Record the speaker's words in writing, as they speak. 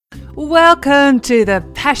Welcome to the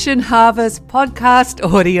Passion Harvest podcast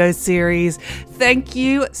audio series. Thank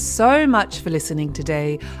you so much for listening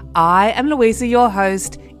today. I am Louisa, your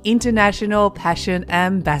host, International Passion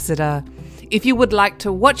Ambassador. If you would like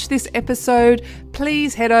to watch this episode,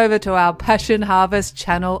 please head over to our Passion Harvest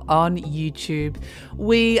channel on YouTube.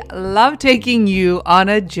 We love taking you on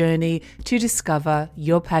a journey to discover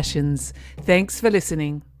your passions. Thanks for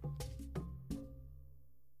listening.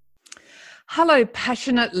 Hello,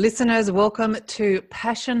 passionate listeners. Welcome to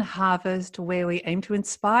Passion Harvest, where we aim to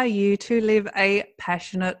inspire you to live a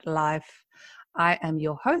passionate life. I am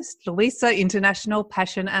your host, Louisa, International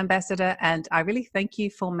Passion Ambassador, and I really thank you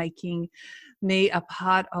for making me a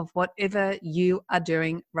part of whatever you are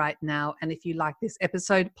doing right now. And if you like this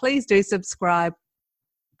episode, please do subscribe.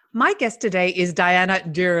 My guest today is Diana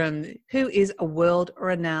Durham, who is a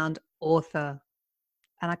world-renowned author.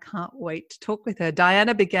 And I can't wait to talk with her.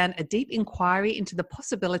 Diana began a deep inquiry into the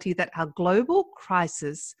possibility that our global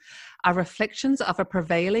crises are reflections of a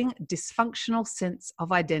prevailing dysfunctional sense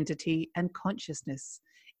of identity and consciousness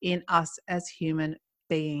in us as human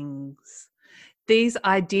beings. These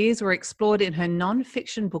ideas were explored in her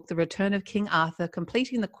non-fiction book, The Return of King Arthur,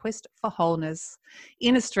 completing the quest for wholeness,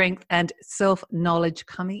 inner strength, and self-knowledge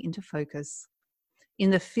coming into focus in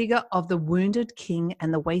the figure of the wounded king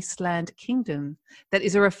and the wasteland kingdom that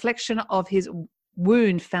is a reflection of his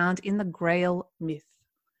wound found in the Grail myth.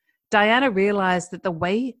 Diana realized that the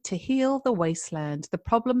way to heal the wasteland, the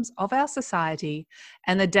problems of our society,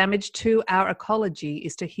 and the damage to our ecology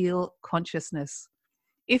is to heal consciousness.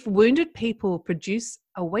 If wounded people produce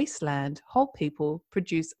a wasteland, whole people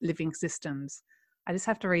produce living systems. I just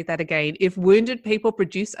have to read that again. If wounded people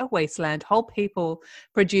produce a wasteland, whole people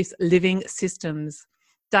produce living systems.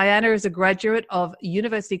 Diana is a graduate of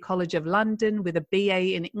University College of London with a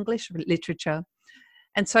BA in English literature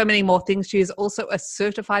and so many more things. She is also a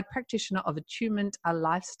certified practitioner of attunement, a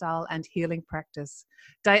lifestyle and healing practice.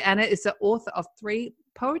 Diana is the author of 3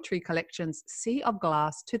 poetry collections, Sea of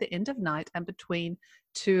Glass, To the End of Night, and Between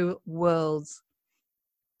Two Worlds.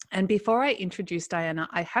 And before I introduce Diana,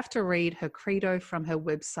 I have to read her credo from her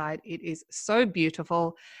website. It is so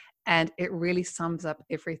beautiful and it really sums up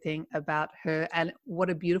everything about her. And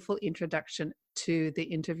what a beautiful introduction to the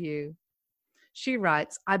interview. She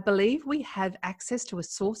writes, I believe we have access to a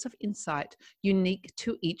source of insight unique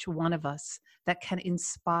to each one of us that can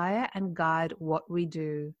inspire and guide what we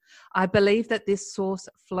do. I believe that this source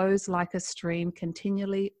flows like a stream,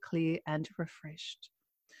 continually clear and refreshed.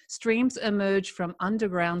 Streams emerge from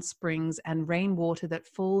underground springs and rainwater that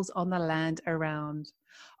falls on the land around.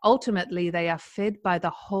 Ultimately, they are fed by the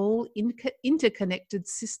whole interconnected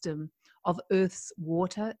system of Earth's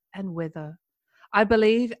water and weather. I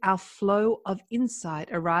believe our flow of insight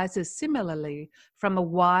arises similarly from a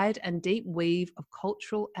wide and deep weave of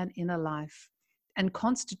cultural and inner life and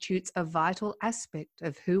constitutes a vital aspect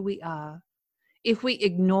of who we are. If we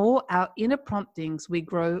ignore our inner promptings, we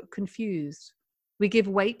grow confused. We give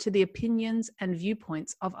weight to the opinions and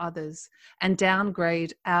viewpoints of others and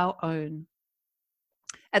downgrade our own.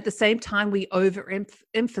 At the same time, we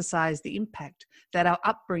overemphasize the impact that our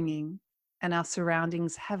upbringing and our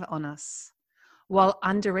surroundings have on us, while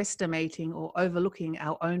underestimating or overlooking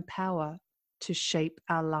our own power to shape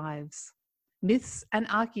our lives. Myths and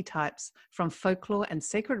archetypes from folklore and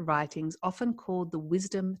sacred writings, often called the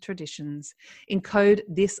wisdom traditions, encode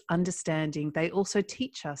this understanding. They also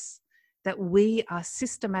teach us that we are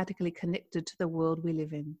systematically connected to the world we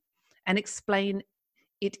live in, and explain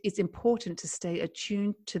it is important to stay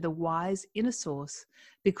attuned to the wise inner source,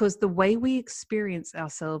 because the way we experience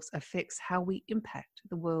ourselves affects how we impact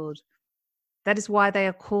the world. That is why they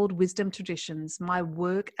are called wisdom traditions. My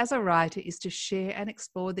work as a writer is to share and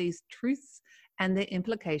explore these truths and their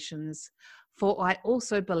implications, for I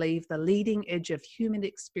also believe the leading edge of human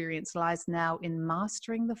experience lies now in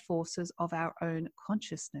mastering the forces of our own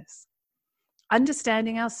consciousness.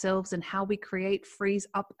 Understanding ourselves and how we create frees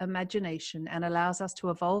up imagination and allows us to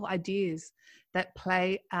evolve ideas that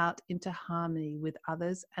play out into harmony with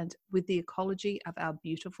others and with the ecology of our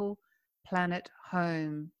beautiful planet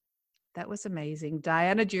home. That was amazing.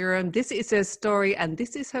 Diana Durham, this is her story and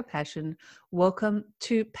this is her passion. Welcome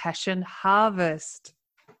to Passion Harvest.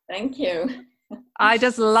 Thank you. I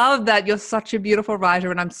just love that. You're such a beautiful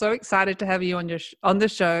writer and I'm so excited to have you on the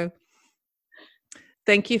show.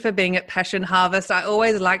 Thank you for being at Passion Harvest. I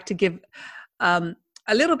always like to give a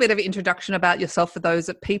little bit of introduction about yourself for those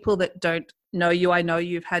people that don't know you. I know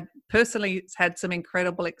you've personally had some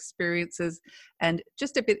incredible experiences, and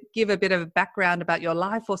just give a bit of a background about your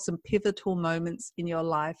life or some pivotal moments in your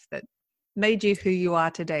life that made you who you are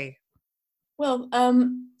today. Well,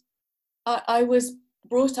 I was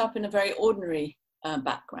brought up in a very ordinary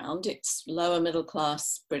background. It's lower middle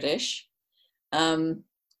class British. But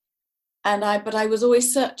I was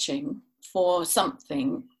always searching for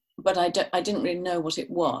something, but I didn't really know what it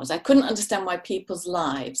was. I couldn't understand why people's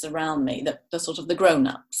lives around me, the sort of the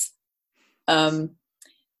grown-ups,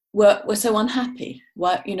 were so unhappy.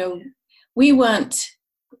 Why, we weren't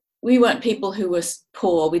people who were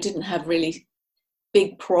poor. We didn't have really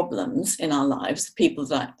big problems in our lives, the people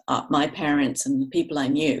that are my parents and the people I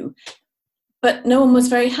knew, but no one was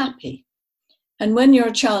very happy. And when you're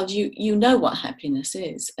a child, you know what happiness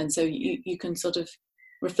is. And so you can sort of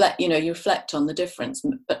reflect, you reflect on the difference,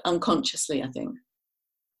 but unconsciously, I think.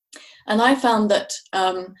 And I found that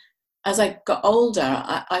as I got older,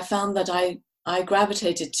 I found that I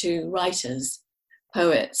gravitated to writers,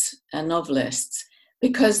 poets and novelists,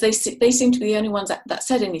 because they seem to be the only ones that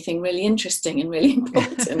said anything really interesting and really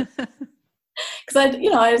important. Because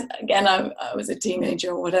I was a teenager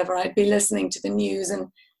or whatever. I'd be listening to the news, and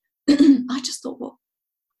I just thought, well,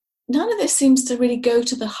 none of this seems to really go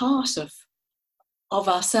to the heart of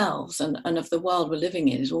ourselves and of the world we're living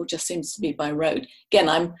in. It all just seems to be by rote.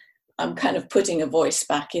 Again, I'm kind of putting a voice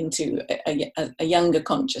back into a younger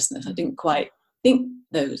consciousness. I didn't quite think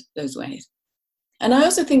those ways. And I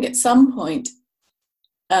also think at some point,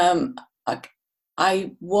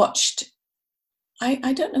 I watched,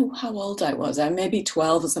 I don't know how old I was, I maybe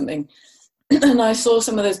 12 or something, and I saw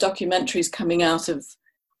some of those documentaries coming out of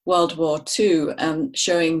World War II,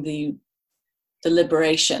 showing the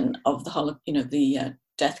liberation of the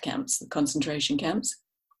death camps, the concentration camps,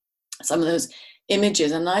 some of those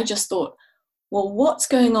images, and I just thought, well, what's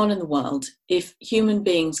going on in the world if human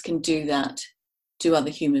beings can do that to other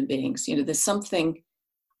human beings? There's something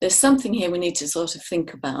here we need to sort of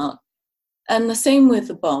think about. And the same with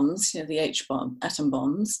the bombs, the H-bomb, atom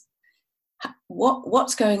bombs.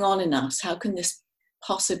 What's going on in us? How can this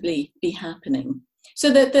possibly be happening? So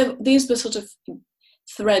that these were sort of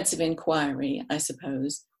threads of inquiry, I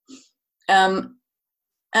suppose.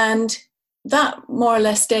 And that more or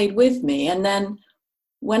less stayed with me. And then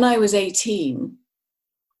when I was 18,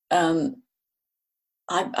 I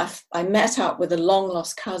met up with a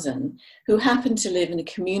long-lost cousin who happened to live in a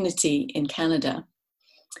community in Canada.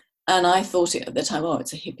 And I thought at the time,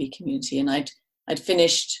 it's a hippie community. And I'd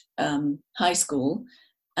finished high school,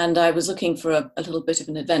 and I was looking for a little bit of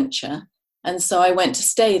an adventure. And so I went to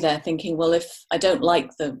stay there thinking, well, if I don't like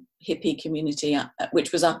the hippie community,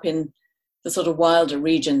 which was up in the sort of wilder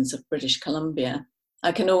regions of British Columbia,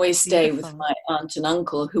 I can always stay with my aunt and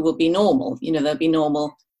uncle who will be normal. There'll be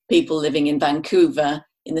normal people living in Vancouver,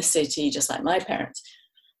 in the city, just like my parents.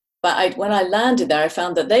 But when I landed there, I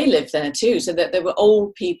found that they lived there too, so that there were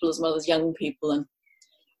old people as well as young people, and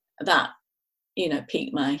that,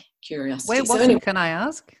 piqued my curiosity. Where was it, can I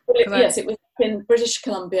ask? Yes, it was in British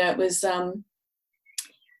Columbia. It was,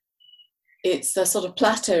 it's a sort of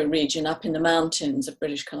plateau region up in the mountains of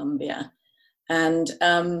British Columbia. And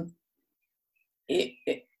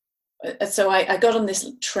so I got on this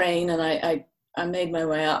train, and I made my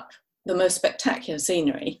way up the most spectacular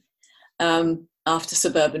scenery after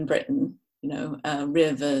suburban Britain,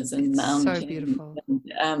 rivers and mountains. So beautiful.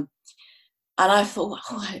 And I thought,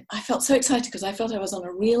 I felt so excited because I felt I was on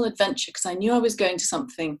a real adventure, because I knew I was going to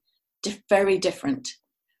something very different.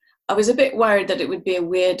 I was a bit worried that it would be a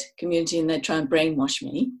weird community and they'd try and brainwash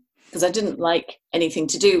me, because I didn't like anything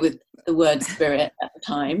to do with the word spirit at the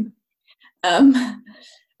time.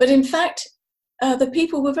 But in fact, the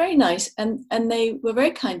people were very nice, and they were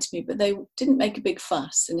very kind to me, but they didn't make a big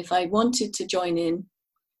fuss. And if I wanted to join in,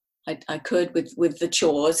 I could with the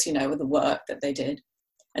chores, with the work that they did.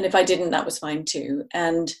 And if I didn't, that was fine too.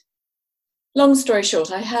 And long story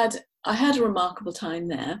short, I had a remarkable time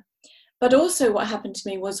there. But also what happened to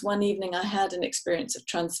me was one evening I had an experience of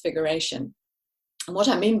transfiguration. And what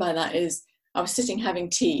I mean by that is I was sitting having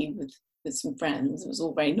tea with some friends. It was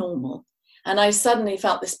all very normal. And I suddenly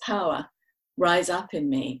felt this power rise up in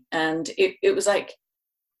me. And it was like,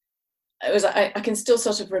 I can still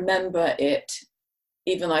sort of remember it,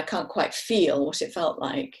 even though I can't quite feel what it felt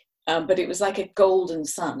like. But it was like a golden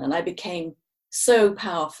sun, and I became so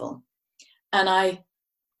powerful. And I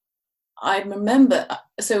remember,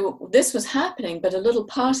 so this was happening, but a little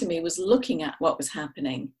part of me was looking at what was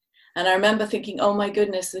happening. And I remember thinking, oh my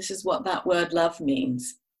goodness, this is what that word love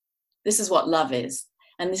means. This is what love is.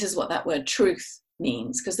 And this is what that word truth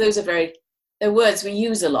means. Because they're words we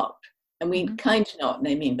use a lot, and we kind of know what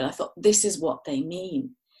they mean. But I thought, this is what they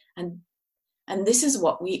mean. And this is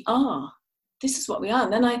what we are. This is what we are.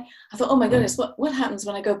 And then I thought, oh my goodness, what happens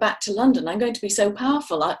when I go back to London? I'm going to be so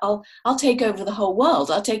powerful. I'll take over the whole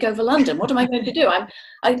world. I'll take over London. What am I going to do?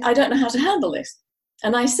 I don't know how to handle this.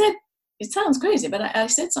 And I said, it sounds crazy, but I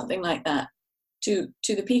said something like that to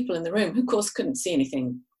the people in the room, who of course couldn't see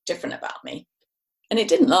anything different about me. And it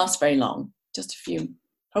didn't last very long, just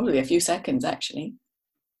probably a few seconds actually,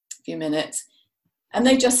 a few minutes. And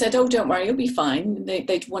they just said, oh, don't worry, you'll be fine.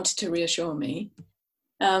 They wanted to reassure me.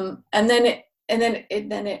 And then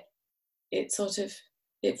it sort of,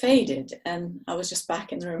 it faded, and I was just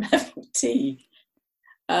back in the room having tea.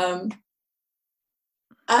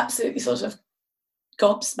 Absolutely sort of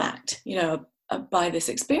gobsmacked, by this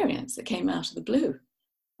experience that came out of the blue.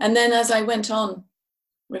 And then as I went on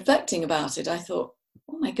reflecting about it, I thought,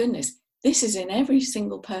 oh my goodness, this is in every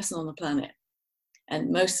single person on the planet. And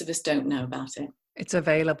most of us don't know about it. It's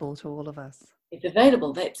available to all of us. It's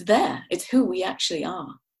available, it's there, it's who we actually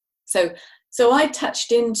are. So I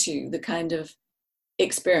touched into the kind of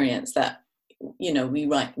experience that,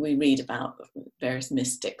 we read about, various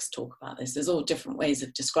mystics talk about this. There's all different ways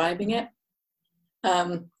of describing it.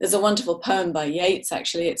 There's a wonderful poem by Yeats,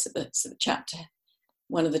 actually. It's the chapter,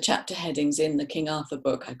 one of the chapter headings in the King Arthur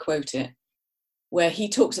book, I quote it, where he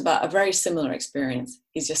talks about a very similar experience.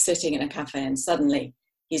 He's just sitting in a cafe and suddenly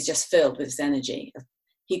he's just filled with this energy.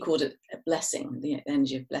 He called it a blessing, the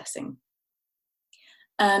energy of blessing.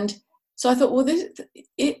 And so I thought, well,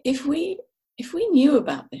 if we knew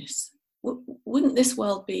about this, wouldn't this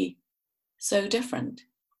world be so different?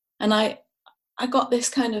 And I got this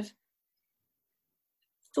kind of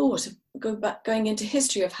thought of going into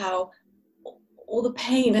history of how all the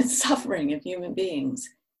pain and suffering of human beings,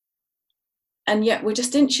 and yet we're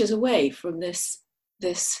just inches away from this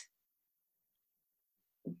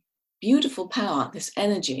beautiful power, this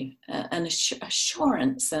energy and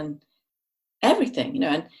assurance and everything,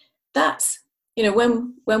 and that's,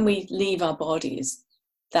 when we leave our bodies,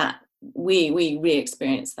 that we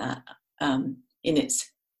re-experience that in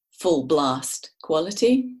its full blast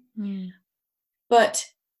quality. But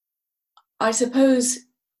I suppose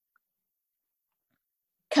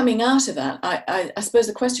coming out of that, I suppose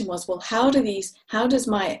the question was, well, how does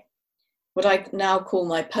my, what I now call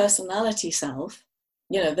my personality self,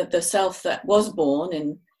 the self that was born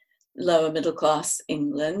in lower middle class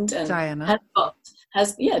England and Diana,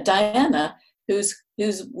 Diana, who's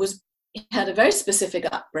had a very specific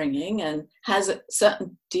upbringing and has a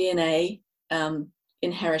certain DNA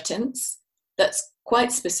inheritance that's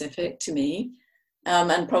quite specific to me,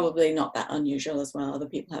 and probably not that unusual as well. Other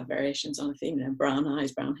people have variations on a theme, brown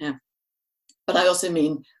eyes, brown hair. But I also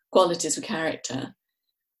mean qualities of character.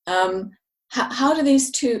 How do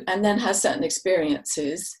these two, and then has certain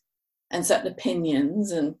experiences and certain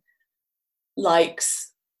opinions and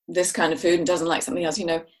likes this kind of food and doesn't like something else,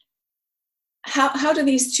 how do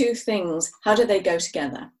these two things, how do they go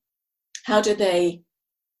together? How do they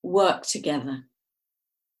work together?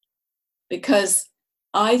 Because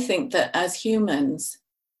I think that as human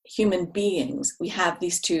beings, we have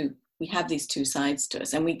these two sides to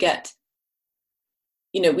us, and we get,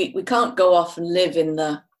 we can't go off and live in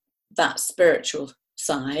that spiritual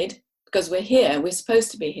side, because we're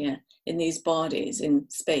supposed to be here in these bodies in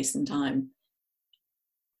space and time.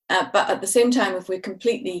 But at the same time, if we're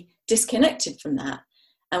completely disconnected from that,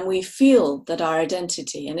 and we feel that our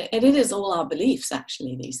identity, and it is all our beliefs,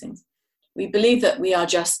 actually, these things, we believe that we are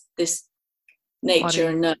just this nature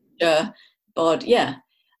and nurture body,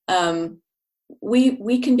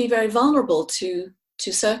 we can be very vulnerable to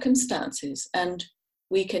circumstances, and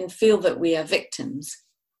we can feel that we are victims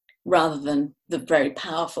rather than the very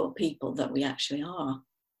powerful people that we actually are.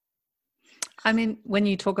 I mean, when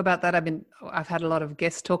you talk about that, I've had a lot of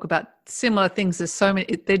guests talk about similar things. There's so many,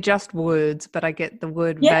 they're just words, but I get the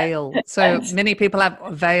word veil. So many people have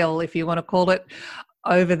a veil, if you want to call it,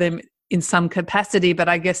 over them in some capacity. But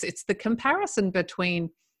I guess it's the comparison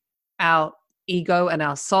between our ego and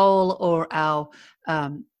our soul, or our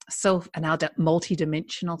self and our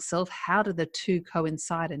multidimensional self. How do the two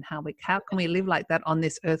coincide, and how can we live like that on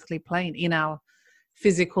this earthly plane in our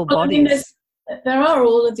physical bodies? There are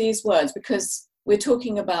all of these words, because we're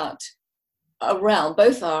talking about a realm,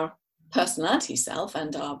 both our personality self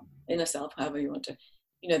and our inner self, however you want to,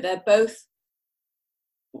 they're both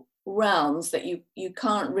realms that you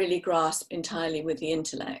can't really grasp entirely with the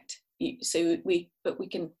intellect. But we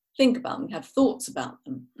can think about them, have thoughts about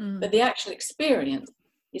them, but the actual experience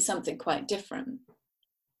is something quite different.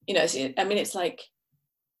 It's like,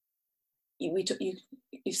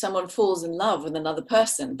 if someone falls in love with another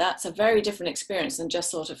person, that's a very different experience than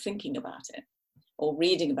just sort of thinking about it or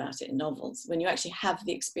reading about it in novels. When you actually have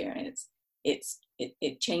the experience,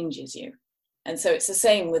 it changes you. And so it's the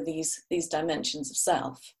same with these dimensions of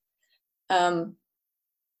self.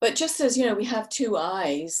 But just as, you know, we have two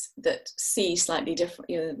eyes that see slightly different,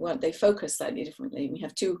 you know, well, they focus slightly differently. We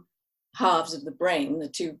have two halves of the brain, the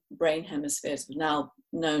two brain hemispheres are now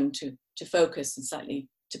known to focus and slightly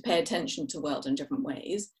to pay attention to the world in different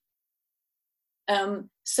ways.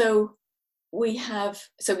 So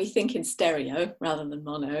we think in stereo rather than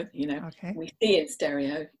mono, you know. Okay. We see in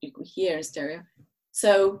stereo, we hear in stereo.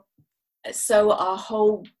 So our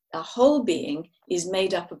whole being is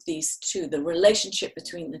made up of these two. The relationship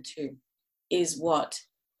between the two is what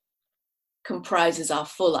comprises our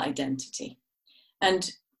full identity.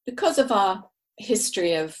 And because of our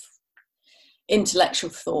history of intellectual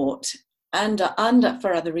thought and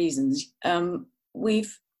for other reasons, we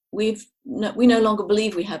no longer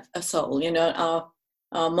believe we have a soul. You know,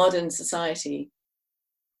 our modern society,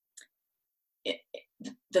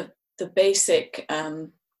 the basic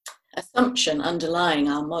assumption underlying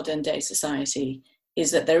our modern day society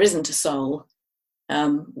is that there isn't a soul.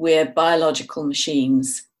 We're biological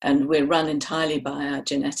machines and we're run entirely by our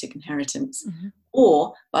genetic inheritance, mm-hmm.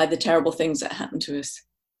 or by the terrible things that happen to us.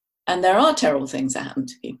 And there are terrible things that happen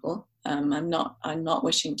to people. I'm not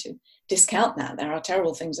wishing to discount that. There are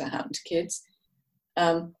terrible things that happen to kids.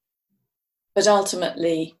 But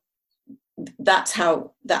ultimately, that's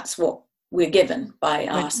what we're given by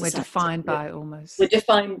our society. We're defined by almost. We're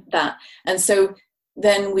defined that. And so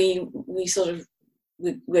then we're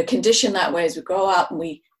conditioned that way as we grow up, and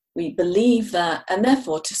we believe that, and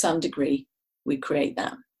therefore to some degree we create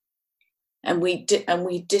that. And we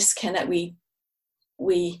disconnect,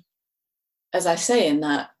 we as I say in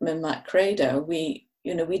that credo, we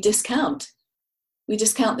discount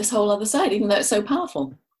this whole other side, even though it's so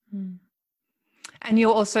powerful. Mm. And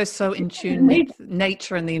you're also so in tune with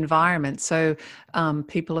nature and the environment. So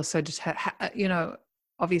people are so just,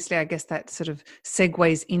 obviously, I guess that sort of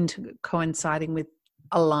segues into coinciding with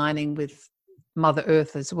aligning with Mother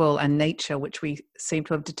Earth as well, and nature, which we seem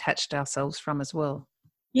to have detached ourselves from as well.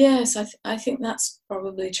 Yes, I think that's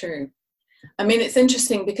probably true. I mean, it's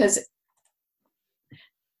interesting because,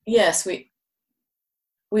 yes,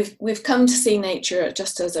 we've come to see nature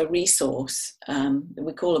just as a resource.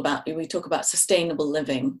 We talk about sustainable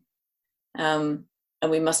living, and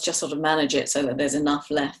we must just sort of manage it so that there's enough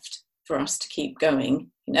left for us to keep going.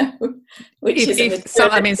 You know,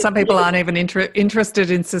 some people aren't even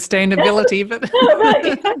interested in sustainability, but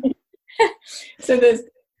right. So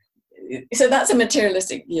that's a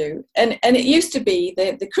materialistic view, and it used to be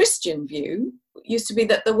the Christian view used to be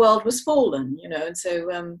that the world was fallen, you know, and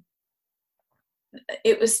so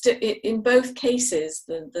it was in both cases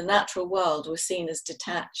the natural world was seen as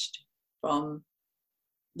detached from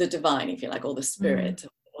the divine, if you like, or the spirit,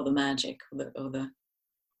 or the magic, or the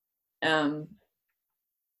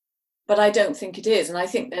but I don't think it is, and I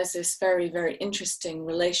think there's this very, very interesting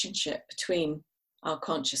relationship between our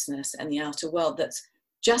consciousness and the outer world that's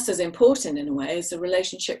just as important in a way as the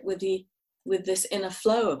relationship with this inner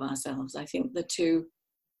flow of ourselves. I think the two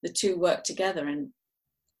work together in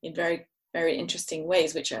very, very interesting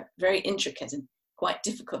ways, which are very intricate and quite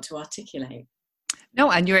difficult to articulate.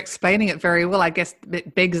 No, and you're explaining it very well. I guess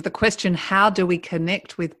it begs the question, how do we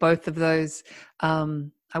connect with both of those,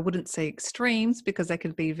 I wouldn't say extremes because they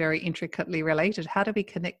could be very intricately related. How do we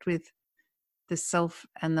connect with the self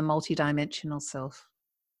and the multidimensional self?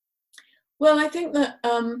 Well, I think that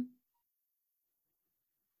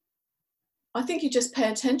I think you just pay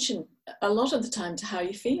attention a lot of the time to how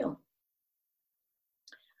you feel.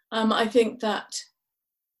 I think that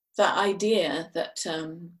idea that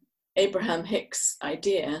Abraham Hicks'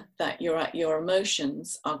 idea that your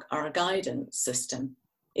emotions are a guidance system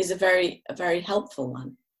is a very helpful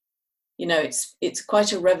one. You know, it's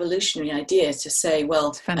quite a revolutionary idea to say,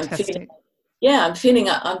 well, I'm feeling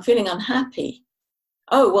unhappy.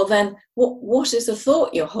 Oh, well then, what is the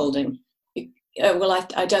thought you're holding? Well,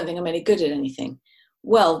 I don't think I'm any good at anything.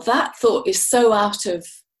 Well, that thought is so out of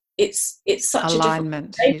it's such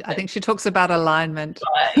alignment. I think she talks about alignment.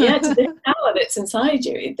 Yeah, to the power that's inside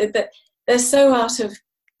you. That they're so out of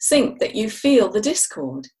sync that you feel the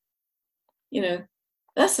discord. You know,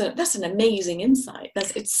 that's an amazing insight.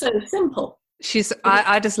 It's so simple.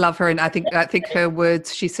 I just love her, and I think her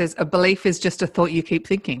words. She says, "A belief is just a thought you keep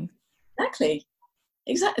thinking."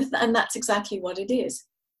 Exactly, and that's exactly what it is.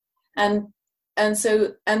 And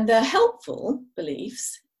they're helpful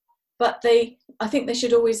beliefs, but I think they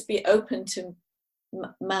should always be open to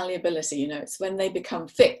malleability. You know, it's when they become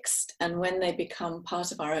fixed and when they become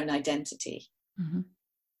part of our own identity,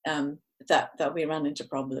 that we run into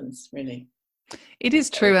problems, really. It is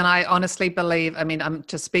true, and I honestly believe, I mean, I'm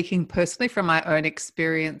just speaking personally from my own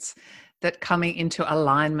experience, that coming into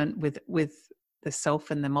alignment with the self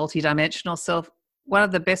and the multidimensional self one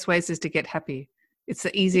of the best ways is to get happy. It's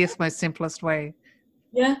the easiest, most simplest way.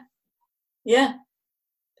 Yeah. Yeah.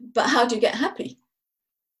 But how do you get happy?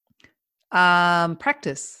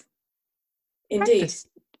 Practice. Indeed. Practice.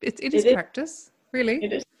 It is practice, really.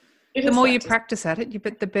 It is. The more you practice at it,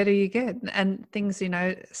 the better you get. And things,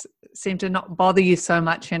 seem to not bother you so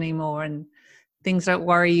much anymore, and things don't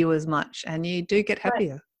worry you as much, and you do get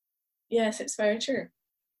happier. Right. Yes, it's very true.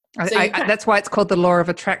 That's why it's called the law of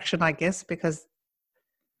attraction, I guess, because...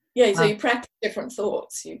 Yeah, so you practice different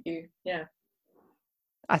thoughts. Yeah.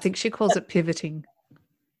 I think she calls it pivoting.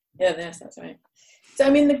 Yeah, yes, that's right. So, I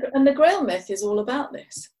mean, the Grail myth is all about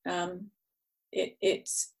this.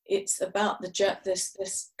 It's about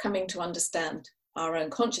this coming to understand our own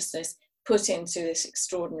consciousness put into this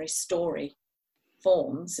extraordinary story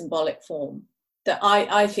form, symbolic form, that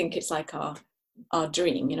I think it's like our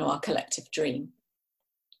dream, our collective dream.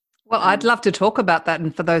 Well, I'd love to talk about that,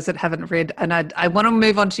 and for those that haven't read, and I want to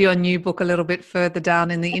move on to your new book a little bit further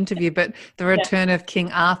down in the interview, but The Return of King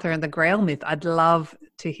Arthur and the Grail Myth, I'd love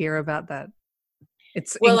to hear about that.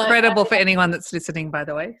 It's incredible for anyone that's listening, by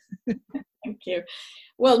the way. Thank you.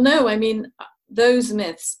 Well, no, I mean, those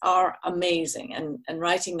myths are amazing, and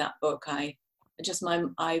writing that book, I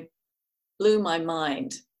blew my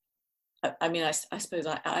mind. I mean, I suppose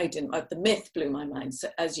I didn't. The myth blew my mind. So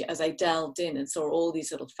as I delved in and saw all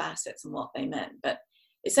these little facets and what they meant, but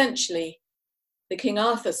essentially, the King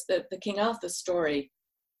Arthur story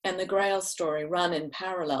and the Grail story run in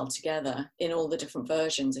parallel together in all the different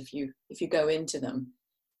versions. If you go into them,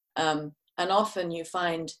 and often you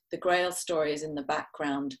find the Grail story is in the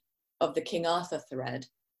background of the King Arthur thread,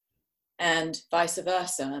 and vice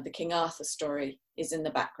versa. The King Arthur story is in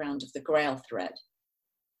the background of the Grail thread.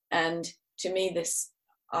 And to me,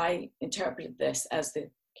 I interpreted this as the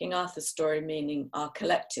King Arthur story, meaning our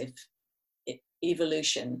collective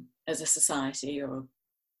evolution as a society or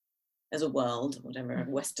as a world, whatever, a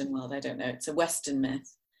Western world, I don't know. It's a Western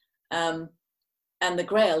myth. And the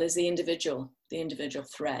Grail is the individual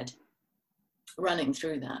thread running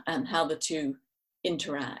through that, and how the two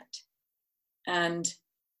interact. And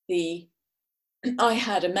I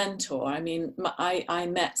had a mentor. I mean, I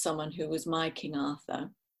met someone who was my King Arthur,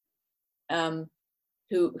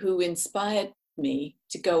 who inspired me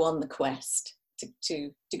to go on the quest,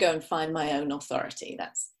 to go and find my own authority.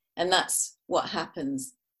 That's what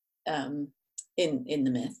happens in the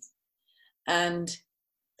myth. And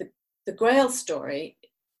the Grail story,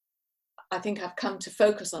 I think I've come to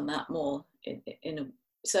focus on that more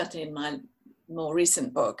certainly in my more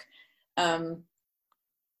recent book. The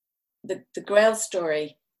Grail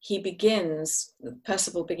story,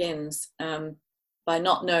 Percival begins by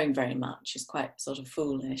not knowing very much. He's quite sort of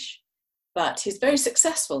foolish, but he's very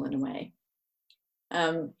successful in a way.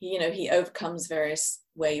 He overcomes various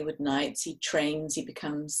wayward knights, he trains, he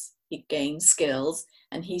gains skills,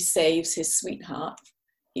 and he saves his sweetheart.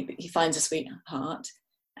 He finds a sweetheart,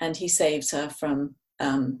 and he saves her from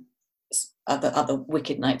other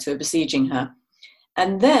wicked knights who are besieging her.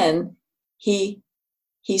 And then he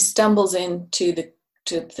stumbles into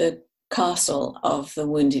the castle of the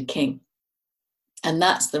wounded king. And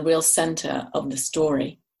that's the real center of the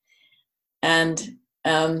story. And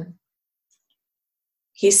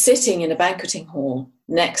he's sitting in a banqueting hall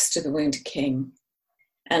next to the wounded king,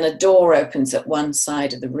 and a door opens at one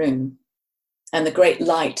side of the room, and the great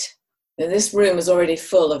light. Now, this room is already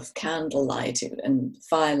full of candlelight and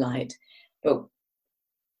firelight, but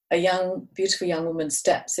a beautiful young woman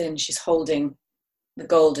steps in. She's holding the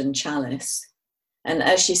golden chalice. And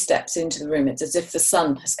as she steps into the room, it's as if the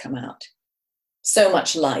sun has come out. So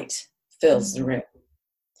much light fills the room.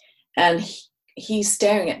 And he's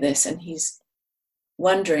staring at this, and he's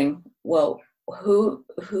wondering, well, who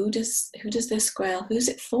does this Grail, who's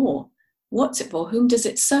it for? What's it for? Whom does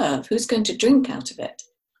it serve? Who's going to drink out of it?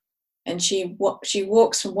 And she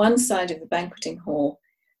walks from one side of the banqueting hall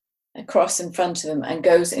across in front of them and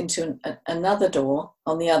goes into another door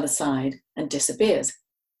on the other side and disappears.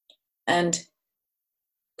 And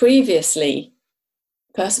previously,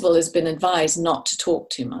 Percival has been advised not to talk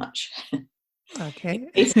too much. Okay.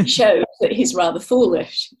 It shows that he's rather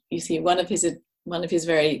foolish. You see, one of his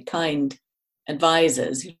very kind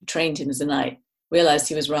advisors who trained him as a knight realized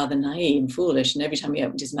he was rather naive and foolish, and every time he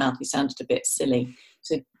opened his mouth, he sounded a bit silly.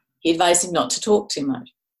 So he advised him not to talk too much.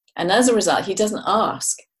 And as a result, he doesn't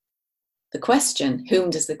ask the question, whom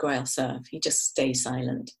does the Grail serve? He just stays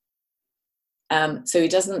silent. So he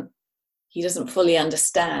doesn't fully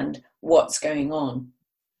understand what's going on.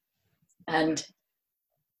 And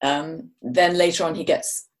then later on, he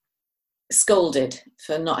gets scolded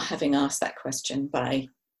for not having asked that question by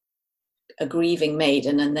a grieving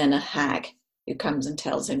maiden and then a hag who comes and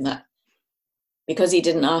tells him that because he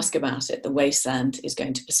didn't ask about it, the wasteland is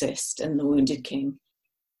going to persist and the wounded king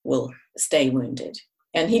will stay wounded.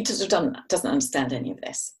 And he doesn't understand any of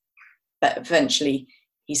this. But eventually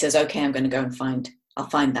he says, okay, I'm going to go and I'll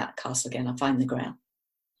find that castle again. I'll find the Grail.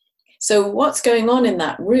 So what's going on in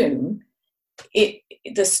that room,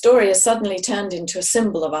 the story has suddenly turned into a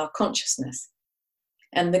symbol of our consciousness.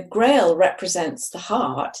 And the Grail represents the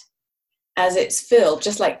heart as it's filled,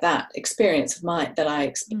 just like that experience of mine that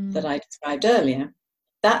I described earlier.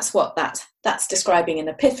 That's describing an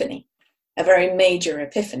epiphany, a very major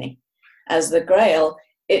epiphany. As the Grail,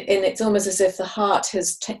 it's almost as if the heart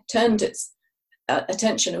has turned its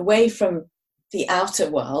attention away from the outer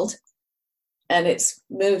world, and it's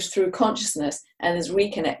moved through consciousness and is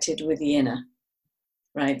reconnected with the inner,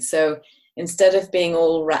 right? So instead of being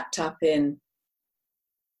all wrapped up in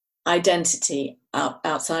identity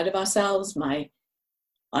outside of ourselves,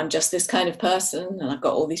 I'm just this kind of person and I've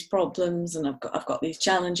got all these problems and I've got these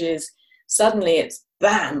challenges, suddenly it's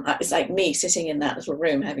bam, it's like me sitting in that little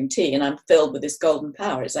room having tea and I'm filled with this golden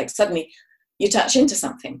power. It's like suddenly you touch into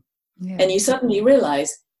something, and you suddenly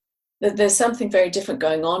realize that there's something very different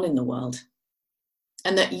going on in the world,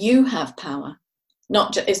 and that you have power.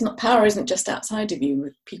 Power isn't just outside of you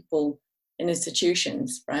with people and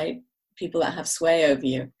institutions, right? People that have sway over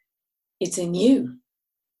you. It's in you,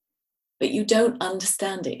 but you don't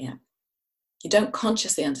understand it yet. You don't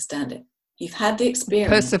consciously understand it. You've had the experience.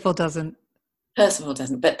 Percival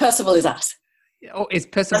doesn't, but Percival is us. Oh, is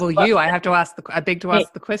Percival you? I beg to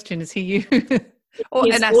ask the question, is he you? Or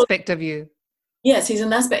an aspect of you? Yes, he's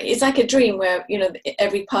an aspect. It's like a dream where,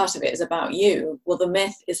 every part of it is about you. Well, the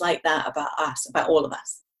myth is like that about us, about all of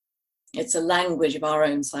us. It's a language of our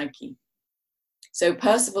own psyche. So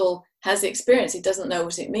Percival has the experience. He doesn't know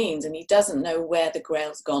what it means, and he doesn't know where the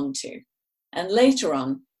Grail's gone to. And later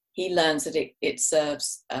on, he learns that it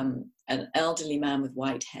serves an elderly man with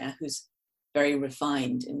white hair who's very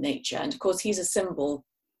refined in nature. And of course, he's a symbol,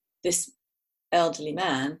 this elderly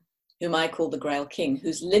man, whom I call the Grail King,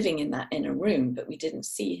 who's living in that inner room, but we didn't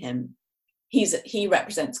see him. He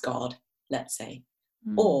represents God, let's say.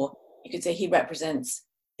 Or you could say he represents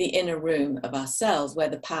the inner room of ourselves where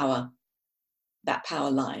that power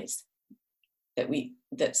lies,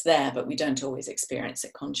 that's there, but we don't always experience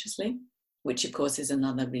it consciously, which of course is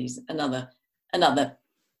another reason,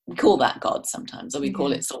 we call that God sometimes, or we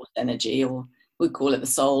call it source energy, or we call it the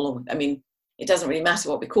soul, or, it doesn't really matter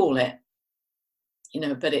what we call it,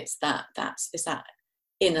 but it's that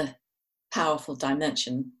inner powerful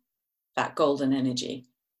dimension, that golden energy.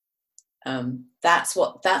 That's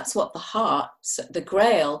what the heart, the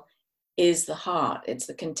Grail is the heart. It's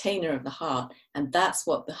the container of the heart, and that's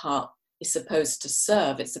what the heart is supposed to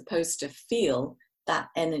serve. It's supposed to feel that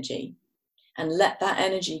energy and let that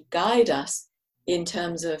energy guide us in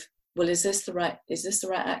terms of, well, is this the right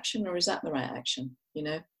action, or is that the right action?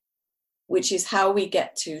 Which is how we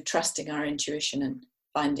get to trusting our intuition and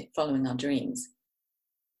following our dreams.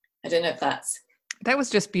 I don't know if that was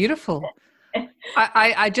just beautiful.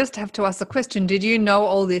 I just have to ask the question, did you know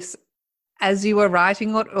all this as you were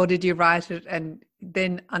writing it, or did you write it and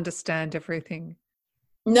then understand everything?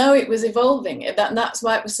 No, it was evolving. That's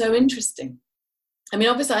why it was so interesting.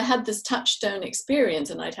 Obviously I had this touchstone experience,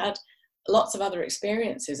 and I'd had lots of other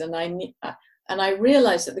experiences, and I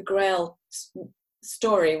realized that the Grail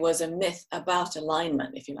story was a myth about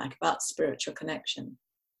alignment, if you like, about spiritual connection.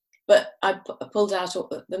 But I pulled out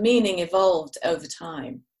the meaning evolved over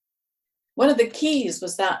time. One of the keys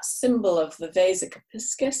was that symbol of the Vesica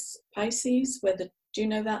Piscis, do you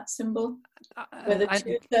know that symbol? Where the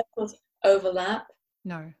two circles overlap?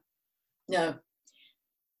 No.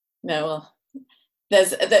 Well,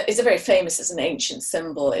 it's a very famous, it's an ancient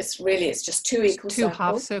symbol. It's just two equal circles. Two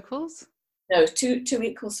half circles? No, two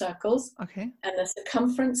equal circles. Okay. And the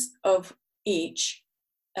circumference of each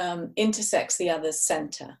intersects the other's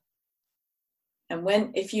center. And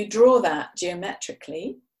if you draw that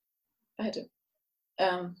geometrically,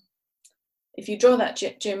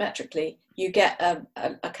 you get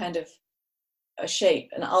a kind of a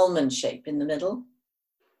shape, an almond shape in the middle,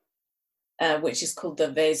 which is called the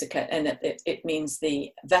Vesica, and it means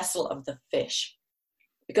the vessel of the fish,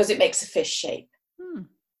 because it makes a fish shape.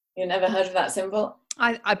 You never heard of that symbol?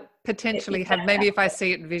 I potentially have, maybe if I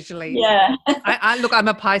see it visually. Yeah. I'm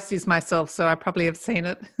a Pisces myself, so I probably have seen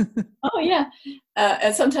it. Oh, yeah.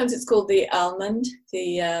 And sometimes it's called the almond,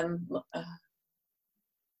 what's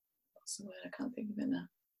the word? I can't think of it now.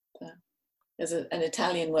 There's an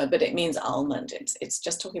Italian word, but it means almond. It's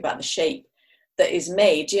just talking about the shape that is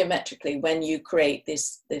made geometrically when you create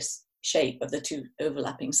this shape of the two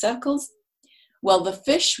overlapping circles. Well, the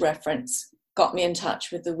fish reference got me in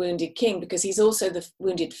touch with the wounded king, because he's also the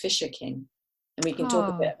wounded fisher king. And we can talk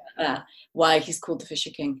a bit about that, why he's called the fisher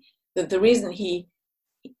king. The reason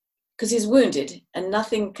because he's wounded and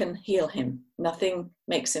nothing can heal him. Nothing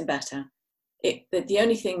makes him better. The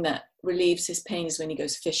only thing that relieves his pain is when he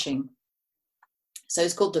goes fishing. So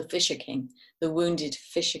it's called the Fisher King, the wounded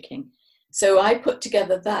Fisher King. So I put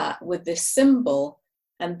together that with this symbol,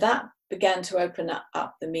 and that began to open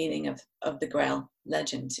up the meaning of the Grail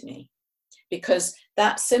legend to me, because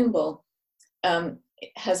that symbol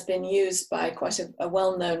has been used by quite a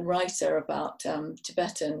well-known writer about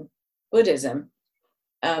Tibetan Buddhism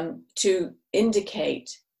to indicate,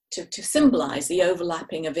 to symbolize the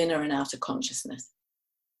overlapping of inner and outer consciousness.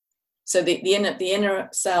 So the inner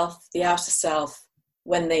self, the outer self,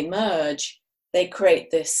 when they merge, they create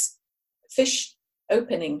this fish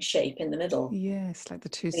opening shape in the middle. Yes, like the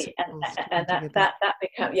two circles. And that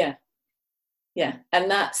becomes, yeah, and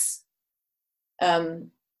that's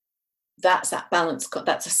that balance.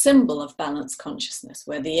 That's a symbol of balanced consciousness,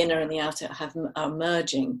 where the inner and the outer are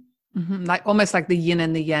merging. Mm-hmm. Like almost like the yin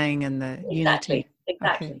and the yang and the unity.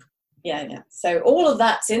 Exactly. Okay. Yeah. So all of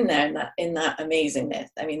that's in there in that amazing myth.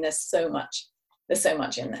 I mean, there's so much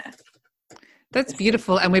in there. That's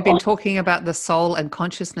beautiful. And we've been talking about the soul and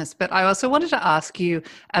consciousness, but I also wanted to ask you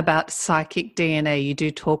about psychic DNA. You do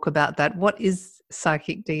talk about that. What is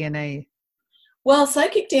psychic DNA? Well,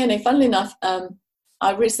 psychic DNA, funnily enough,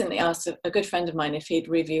 I recently asked a good friend of mine if he'd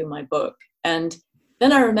review my book. And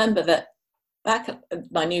then I remember that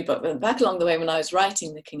my new book, back along the way when I was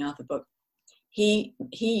writing the King Arthur book, he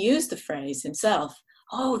used the phrase himself,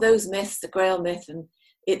 oh, those myths, the Grail myth, and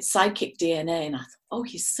it's psychic DNA. And I thought, oh,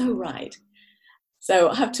 he's so right.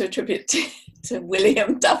 So I have to attribute to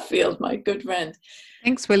William Duffield, my good friend.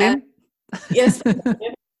 Thanks, William. Yes.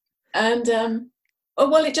 And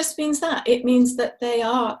well, it just means that. It means that they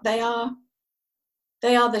are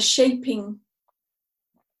the shaping,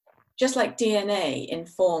 just like DNA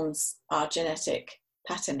informs our genetic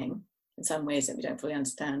patterning in some ways that we don't fully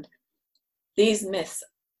understand. These myths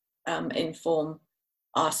inform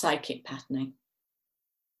our psychic patterning.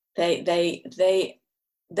 I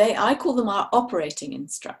call them our operating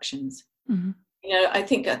instructions. Mm-hmm. You know, I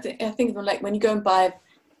think of them like when you go and buy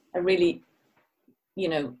a really,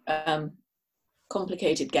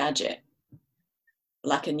 complicated gadget,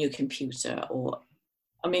 like a new computer, or,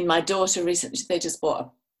 I mean, my daughter recently, they just bought a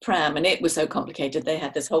pram, and it was so complicated. They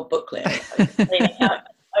had this whole booklet explaining how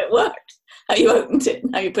it worked, how you opened it,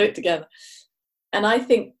 and how you put it together. And I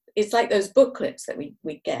think it's like those booklets that we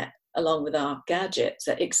get along with our gadgets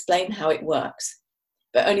that explain how it works.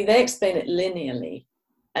 But only they explain it linearly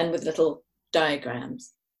and with little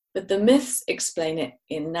diagrams. But the myths explain it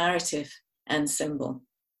in narrative and symbol,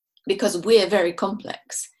 because we're very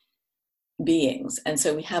complex beings. And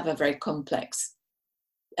so we have a very complex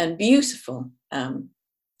and beautiful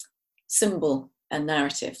symbol and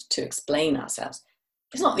narrative to explain ourselves.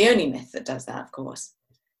 It's not the only myth that does that, of course.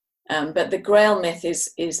 But the Grail myth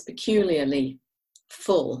is peculiarly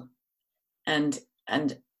full and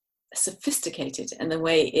sophisticated in the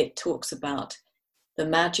way it talks about the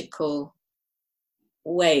magical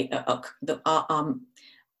way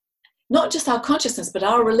not just our consciousness, but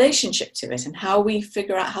our relationship to it and how we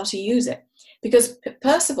figure out how to use it. Because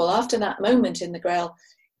Percival, after that moment in the Grail,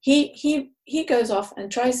 he goes off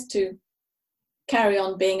and tries to carry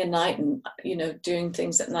on being a knight and, doing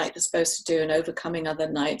things that knights are supposed to do and overcoming other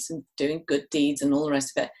knights and doing good deeds and all the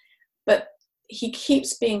rest of it. But he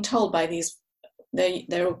keeps being told by these,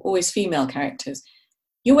 they're always female characters,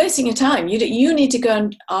 you're wasting your time. You need to go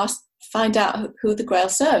and find out who the Grail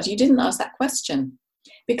serves. You didn't ask that question.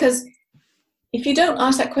 Because if you don't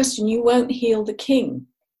ask that question, you won't heal the king.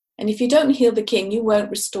 And if you don't heal the king, you won't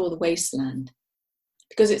restore the wasteland.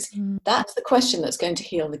 Because that's the question that's going to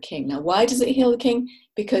heal the king. Now, why does it heal the king?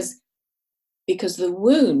 Because the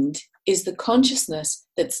wound is the consciousness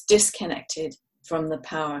that's disconnected from the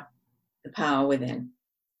power within.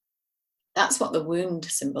 That's what the wound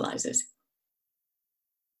symbolizes.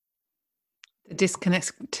 The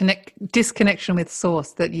disconnection with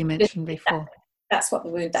source that you mentioned before. That's what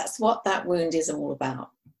that wound is all about.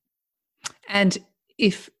 And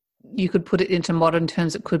if you could put it into modern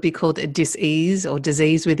terms, it could be called a dis-ease or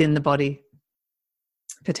disease within the body,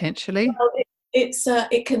 potentially. Well,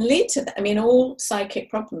 it can lead to that. I mean, all psychic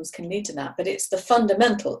problems can lead to that, but it's the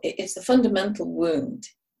fundamental wound,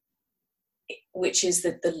 which is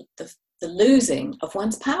the losing of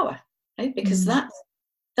one's power, right? Because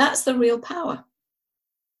that's the real power.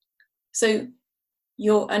 So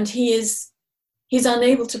he's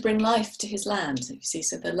unable to bring life to his land, you see,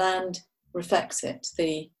 so the land reflects it.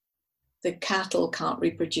 the cattle can't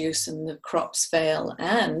reproduce and the crops fail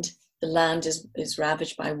and the land is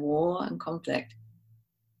ravaged by war and conflict.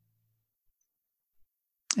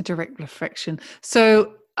 A direct reflection.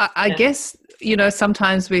 So I guess,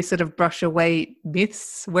 sometimes we sort of brush away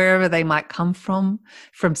myths wherever they might come from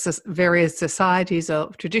various societies or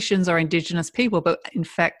traditions or Indigenous people. But in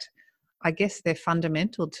fact, I guess they're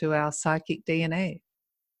fundamental to our psychic DNA.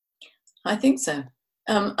 I think so.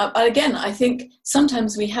 Again, I think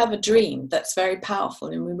sometimes we have a dream that's very powerful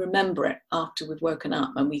and we remember it after we've woken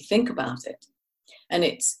up and we think about it. And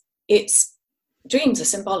it's dreams are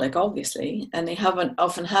symbolic, obviously, and they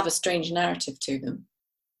often have a strange narrative to them.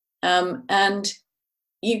 And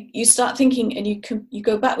you start thinking, and you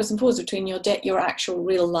go backwards and forwards between your actual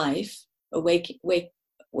real life, awake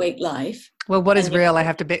life. Well, what is real? I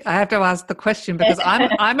have to ask the question, because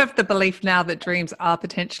I'm of the belief now that dreams are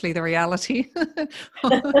potentially the reality.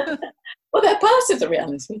 Well, they're part of the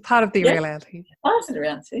reality. Part of the reality. Part of the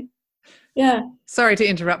reality. Yeah. Sorry to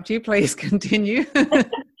interrupt you. Please continue.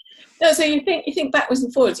 No, so you think backwards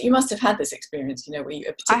and forwards. You must have had this experience, where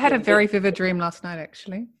you. I had a very vivid dream last night,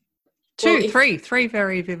 actually. Three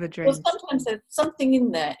very vivid dreams. Well, sometimes there's something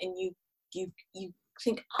in there, and you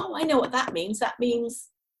think, oh, I know what that means. That means,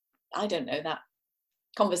 I don't know, that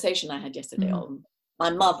conversation I had yesterday, or my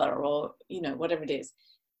mother, or whatever it is.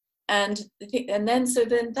 And then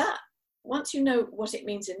that once you know what it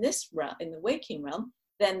means in this realm, in the waking realm,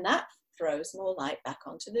 then that throws more light back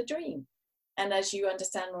onto the dream. And as you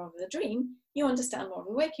understand more of the dream, you understand more of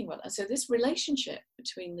the waking world. And so this relationship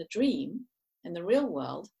between the dream and the real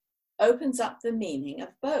world opens up the meaning of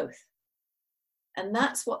both. And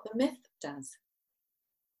that's what the myth does.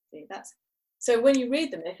 See, so when you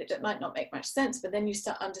read the myth, it might not make much sense, but then you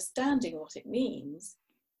start understanding what it means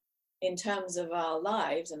in terms of our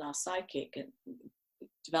lives and our psychic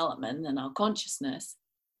development and our consciousness.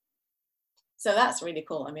 So that's really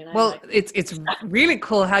cool. I mean, it's really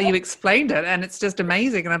cool how you explained it, and it's just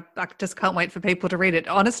amazing, and I just can't wait for people to read it.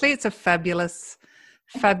 Honestly, it's a fabulous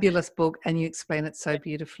book, and you explain it so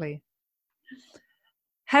beautifully.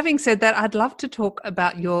 Having said that, I'd love to talk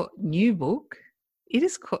about your new book. It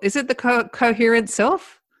is it the Coherent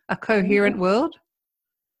Self, A Coherent World?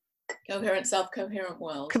 Coherent Self, Coherent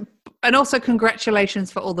World. And also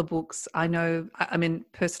congratulations for all the books. I know,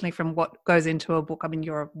 personally, from what goes into a book,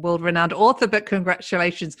 you're a world-renowned author, but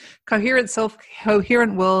congratulations. Coherent Self,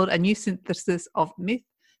 Coherent World, a new synthesis of myth,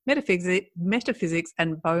 metaphysics,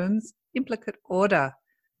 and Boehm's implicate order.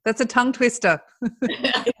 That's a tongue twister.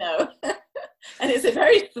 I know. And it's a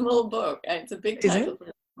very small book. It's a big title.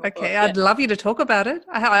 Okay, I'd love you to talk about it.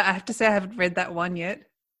 I have to say I haven't read that one yet.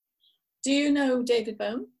 Do you know David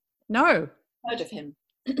Boehm? No. Heard of him?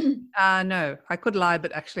 No, I could lie,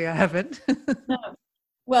 but actually I haven't. No.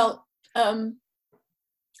 Well,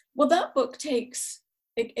 that book takes,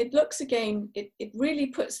 it looks again, it really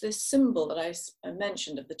puts this symbol that I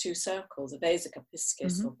mentioned of the two circles of Vesica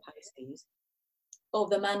Piscis or Pisces, or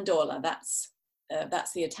the mandorla. That's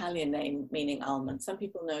the Italian name meaning almond. Some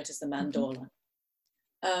people know it as the mandorla.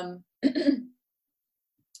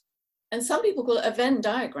 And some people call it a Venn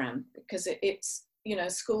diagram because it's,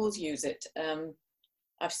 schools use it.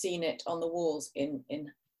 I've seen it on the walls in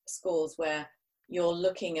schools where you're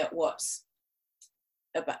looking at you're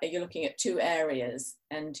looking at two areas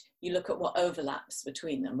and you look at what overlaps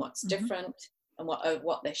between them, what's different and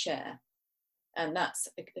what they share. And that's,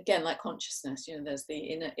 again, like consciousness, there's the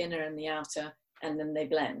inner and the outer, and then they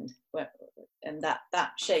blend. And that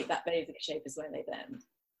shape, that basic shape is where they blend.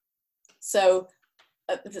 So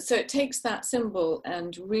it takes that symbol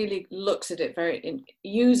and really looks at it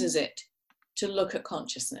uses it to look at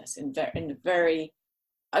consciousness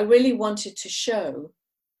I really wanted to show,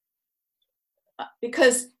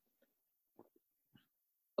 because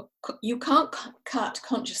you can't cut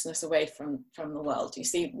consciousness away from the world. You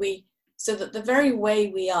see, so that the very way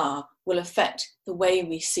we are will affect the way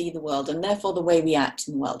we see the world, and therefore the way we act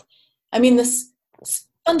in the world. This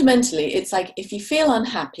fundamentally, it's like if you feel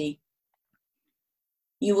unhappy,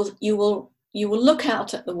 you will look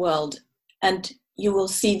out at the world and you will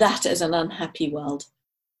see that as an unhappy world.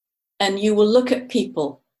 And you will look at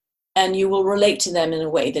people and you will relate to them in a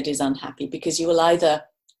way that is unhappy, because you will either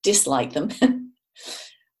dislike them,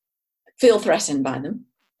 feel threatened by them,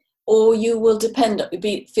 or you will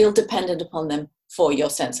feel dependent upon them for your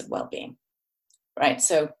sense of well-being. Right?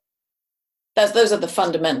 So those are the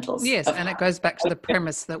fundamentals. Yes, and it goes back to the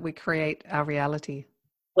premise that we create our reality.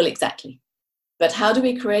 Well, exactly. But how do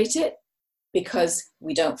we create it? Because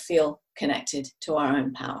we don't feel connected to our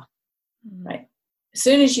own power, right? As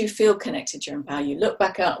soon as you feel connected to your own power, you look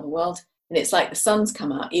back out in the world and it's like the sun's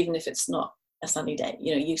come out, even if it's not a sunny day.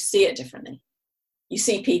 You know, you see it differently. You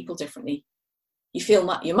see people differently. You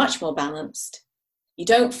feel you're much more balanced. You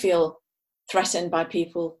don't feel threatened by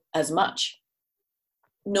people as much,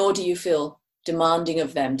 nor do you feel demanding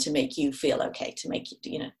of them to make you feel okay, to make you,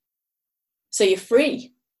 you know. So you're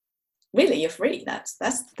free. Really, you're free. That's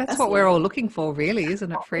what we're all looking for, really,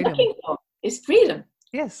 isn't it? Freedom. Looking for is freedom.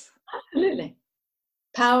 Yes, absolutely.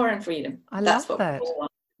 Power and freedom. That's love that.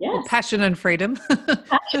 Yes. Well, passion and freedom.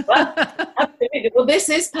 Passion. Well, absolutely. Well, this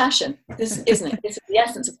is passion. This isn't it. This is the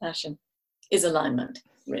essence of passion. Is alignment,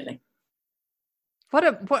 really.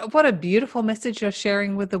 What a beautiful message you're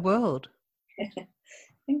sharing with the world.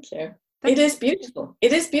 Thank you. It is beautiful.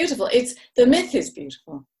 It is beautiful. It's the myth is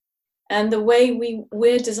beautiful. And the way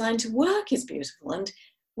we're designed to work is beautiful. And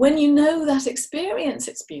when you know that experience,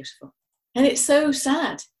 it's beautiful. And it's so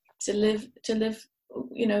sad to live,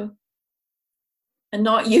 you know, and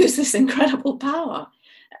not use this incredible power.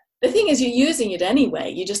 The thing is, you're using it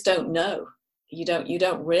anyway. You just don't know. You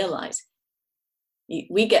don't realize.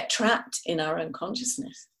 We get trapped in our own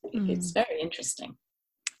consciousness. It's very interesting.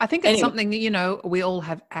 I think it's something that, you know, we all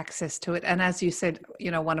have access to it. And as you said, you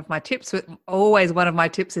know, one of my tips is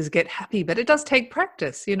get happy, but it does take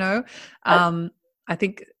practice, you know. I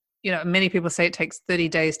think, you know, many people say it takes 30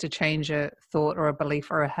 days to change a thought or a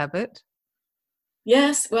belief or a habit.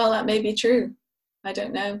 Yes, well, that may be true. I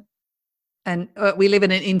don't know. And we live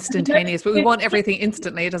in an instantaneous, but we want everything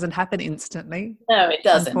instantly. It doesn't happen instantly. No, it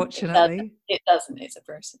doesn't. Unfortunately. It doesn't. It's a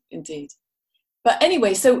person, indeed. But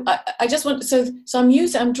anyway, so I just want, so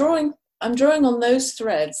I'm drawing on those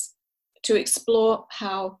threads to explore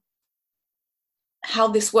how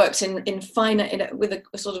this works in finer, with a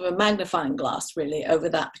sort of a magnifying glass, really, over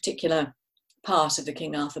that particular part of the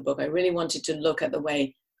King Arthur book. I really wanted to look at the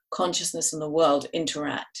way consciousness and the world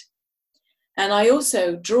interact. And I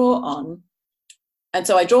also draw on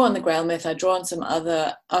the Grail myth, I draw on some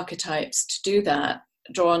other archetypes to do that,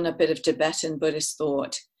 draw on a bit of Tibetan Buddhist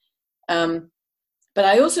thought. But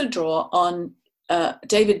I also draw on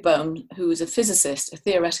David Bohm, who is a physicist, a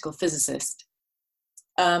theoretical physicist,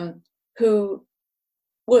 who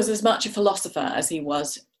was as much a philosopher as he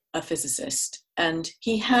was a physicist. And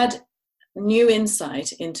he had new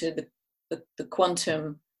insight into the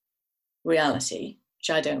quantum reality, which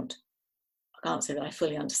I can't say that I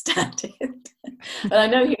fully understand it. But I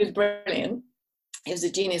know he was brilliant. He was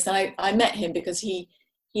a genius. And I met him because he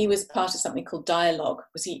was part of something called Dialogue,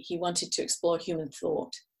 because he wanted to explore human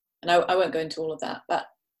thought. And I won't go into all of that, but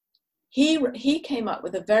he came up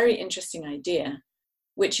with a very interesting idea,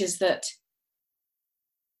 which is that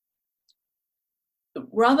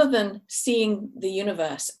rather than seeing the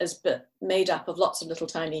universe as made up of lots of little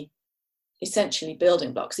tiny, essentially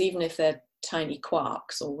building blocks, even if they're tiny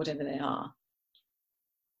quarks or whatever they are,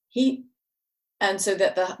 and so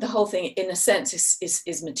that the whole thing, in a sense,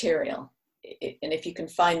 is material. And if you can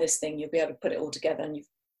find this thing, you'll be able to put it all together, and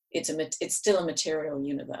it's still a material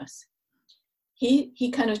universe.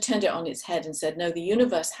 He kind of turned it on its head and said, no, the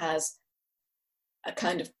universe has a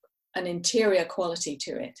kind of an interior quality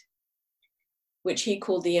to it, which he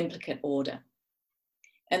called the implicate order.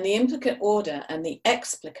 And the implicate order and the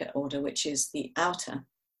explicate order, which is the outer,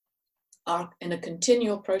 are in a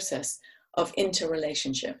continual process of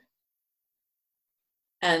interrelationship.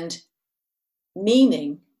 And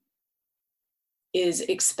meaning is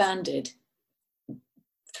expanded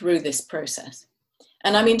through this process.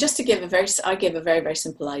 And I mean, just to give I give a very, very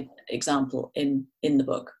simple example in the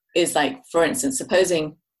book, is like, for instance,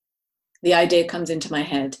 supposing the idea comes into my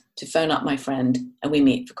head to phone up my friend and we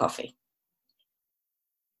meet for coffee.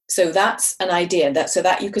 So that's an idea, so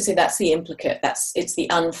that you could say that's the implicate, it's the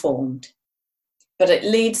unformed. But it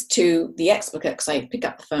leads to the explicate, because I pick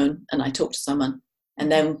up the phone and I talk to someone,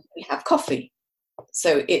 and then we have coffee.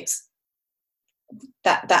 So it's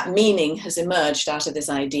that meaning has emerged out of this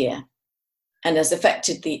idea and has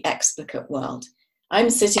affected the explicate world. I'm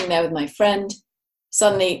sitting there with my friend,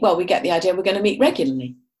 suddenly, well, we get the idea we're going to meet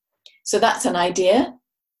regularly. So that's an idea,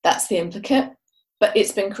 that's the implicate, but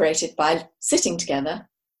it's been created by sitting together,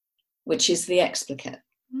 which is the explicate.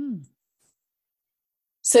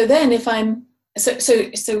 So then if I'm,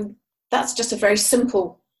 so that's just a very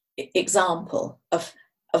simple example of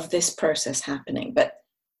this process happening. But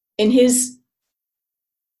in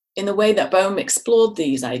the way that Bohm explored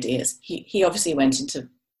these ideas, he obviously went into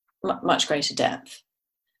much greater depth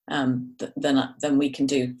than we can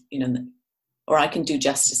do, you know, or I can do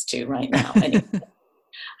justice to right now. Anyway,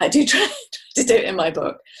 I do try to do it in my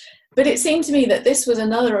book. But it seemed to me that this was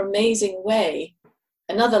another amazing way,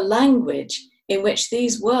 another language in which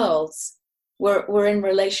these worlds were in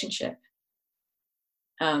relationship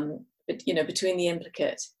between the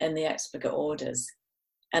implicate and the explicate orders,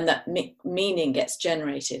 and that meaning gets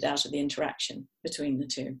generated out of the interaction between the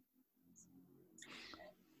two.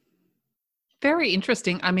 Very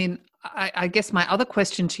interesting. I mean, I guess my other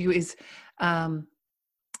question to you is,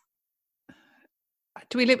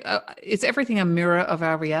 do we live, is everything a mirror of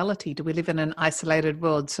our reality? Do we live in an isolated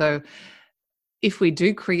world? So if we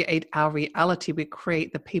do create our reality, we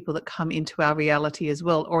create the people that come into our reality as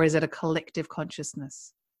well? Or is it a collective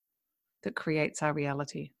consciousness that creates our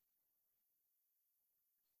reality?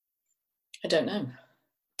 I don't know.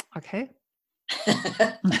 Okay.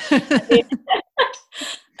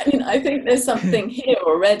 I mean, I think there's something here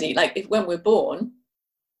already. Like when we're born,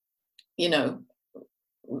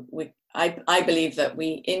 I believe that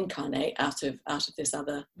we incarnate out of this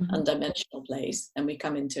other undimensional place, and we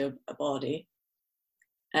come into a body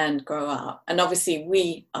and grow up. And obviously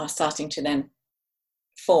we are starting to then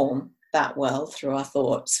form that world through our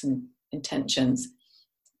thoughts and intentions.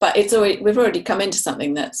 But we've already come into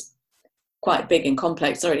something that's quite big and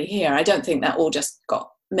complex already here. I don't think that all just got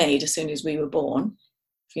made as soon as we were born,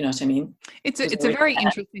 if you know what I mean. It's a very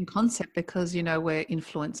interesting concept because, we're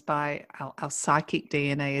influenced by our psychic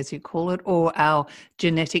DNA, as you call it, or our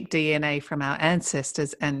genetic DNA from our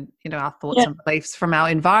ancestors, and, our thoughts and beliefs from our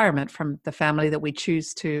environment, from the family that we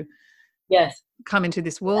choose to come into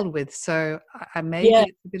this world with. So maybe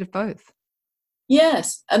it's a bit of both.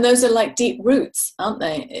 Yes. And those are like deep roots, aren't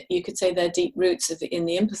they? You could say they're deep roots in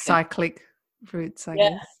the implicate. Cyclic roots, I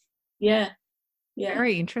guess. Yeah.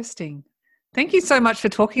 Very interesting. Thank you so much for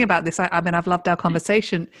talking about this. I mean, I've loved our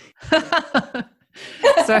conversation.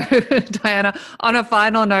 So, Diana, on a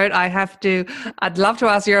final note, I'd love to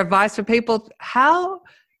ask your advice for people.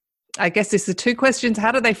 I guess this is two questions.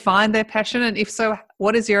 How do they find their passion? And if so,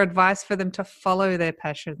 what is your advice for them to follow their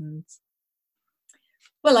passions?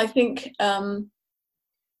 Well, I think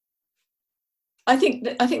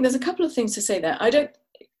there's a couple of things to say there.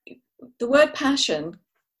 The word passion,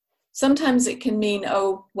 sometimes it can mean,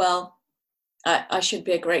 I should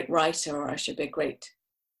be a great writer, or I should be a great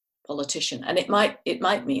politician. And it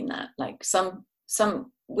might mean that, like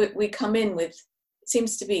we come in with, it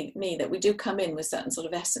seems to be me that we do come in with certain sort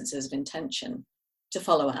of essences of intention to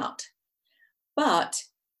follow out. But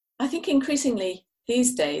I think increasingly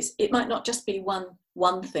these days, it might not just be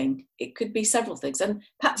one thing. It could be several things. And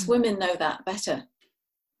perhaps women know that better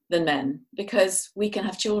than men, because we can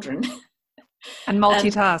have children. And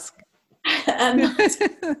multitask. and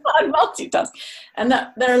multitask. And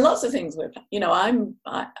that there are lots of things with,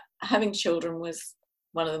 having children was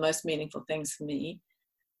one of the most meaningful things for me.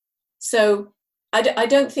 So I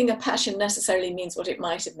don't think a passion necessarily means what it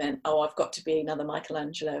might have meant. Oh, I've got to be another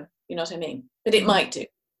Michelangelo. You know what I mean? But it might do.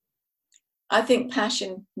 I think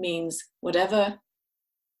passion means whatever,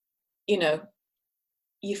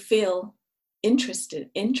 you feel interested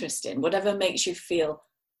in, whatever makes you feel,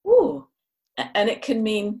 ooh. And it can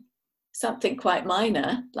mean something quite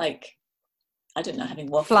minor, like, I don't know, having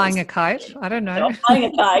waffles. Flying a kite. I don't know. Flying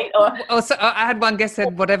a kite. Also, I had one guest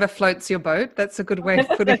said, whatever floats your boat. That's a good way of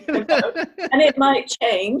putting it. And it might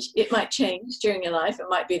change. It might change during your life. It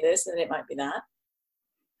might be this and it might be that.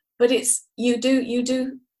 But it's, you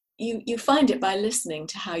find it by listening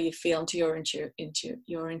to how you feel, to your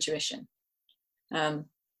intuition. That's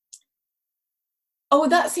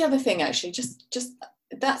the other thing, actually.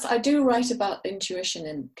 I do write about intuition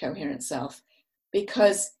in Coherent Self,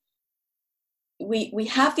 because we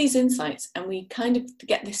have these insights and we kind of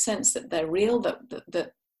get this sense that they're real,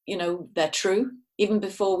 that they're true, even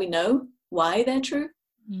before we know why they're true.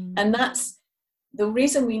 And that's the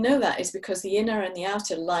reason we know that, is because the inner and the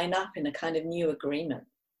outer line up in a kind of new agreement.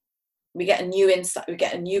 We get a new insight, we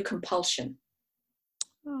get a new compulsion,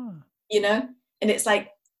 and it's like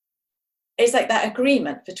that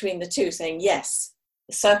agreement between the two, saying, yes,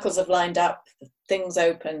 the circles have lined up, the things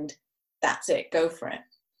opened, that's it, go for it.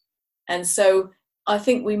 And so I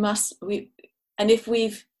think and if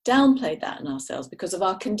we've downplayed that in ourselves because of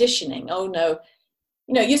our conditioning, oh no,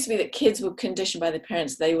 it used to be that kids were conditioned by their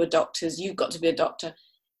parents, they were doctors, you've got to be a doctor.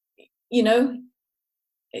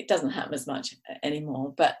 It doesn't happen as much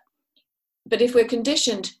anymore. But if we're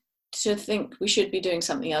conditioned to think we should be doing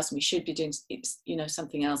something else, and we should be doing,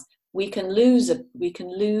 something else, we can lose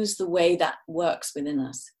the way that works within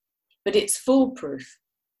us. But it's foolproof.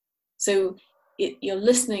 So you're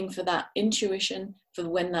listening for that intuition, for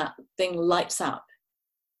when that thing lights up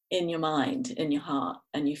in your mind, in your heart,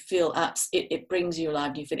 and you feel it brings you alive,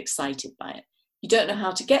 and you feel excited by it. You don't know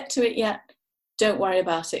how to get to it yet. Don't worry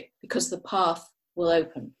about it, because the path will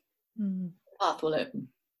open. The path will open.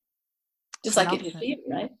 Just like it is for you,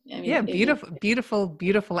 right? I mean, yeah,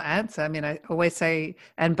 beautiful answer. I mean, I always say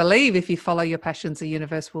and believe if you follow your passions, the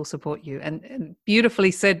universe will support you. And beautifully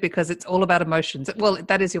said, because it's all about emotions. Well,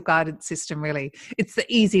 that is your guidance system, really. It's the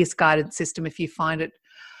easiest guidance system if you find it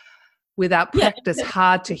without practice,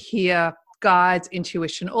 hard to hear, guides,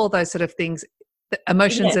 intuition, all those sort of things. The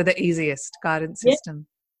emotions are the easiest guidance system.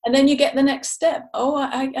 And then you get the next step. Oh,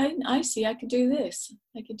 I see. I could do this.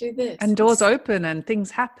 I could do this. And doors open and things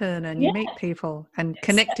happen and you meet people and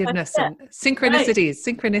connectiveness and synchronicities.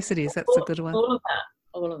 Right. Synchronicities, that's a good one.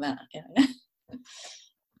 All of that. Yeah.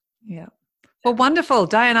 Yeah. Well, wonderful.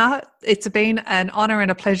 Diana, it's been an honor and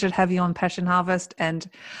a pleasure to have you on Passion Harvest. And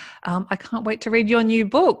I can't wait to read your new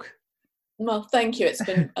book. Well, thank you. It's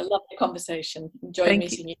been a lovely conversation. Enjoyed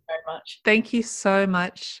meeting you very much. Thank you so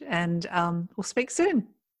much. And we'll speak soon.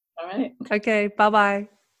 All right. Okay. Bye-bye.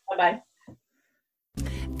 Bye-bye.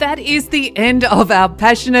 That is the end of our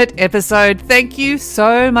passionate episode. Thank you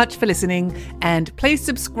so much for listening. And please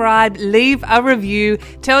subscribe, leave a review,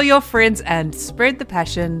 tell your friends, and spread the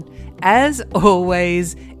passion. As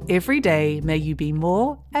always, every day may you be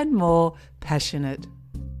more and more passionate.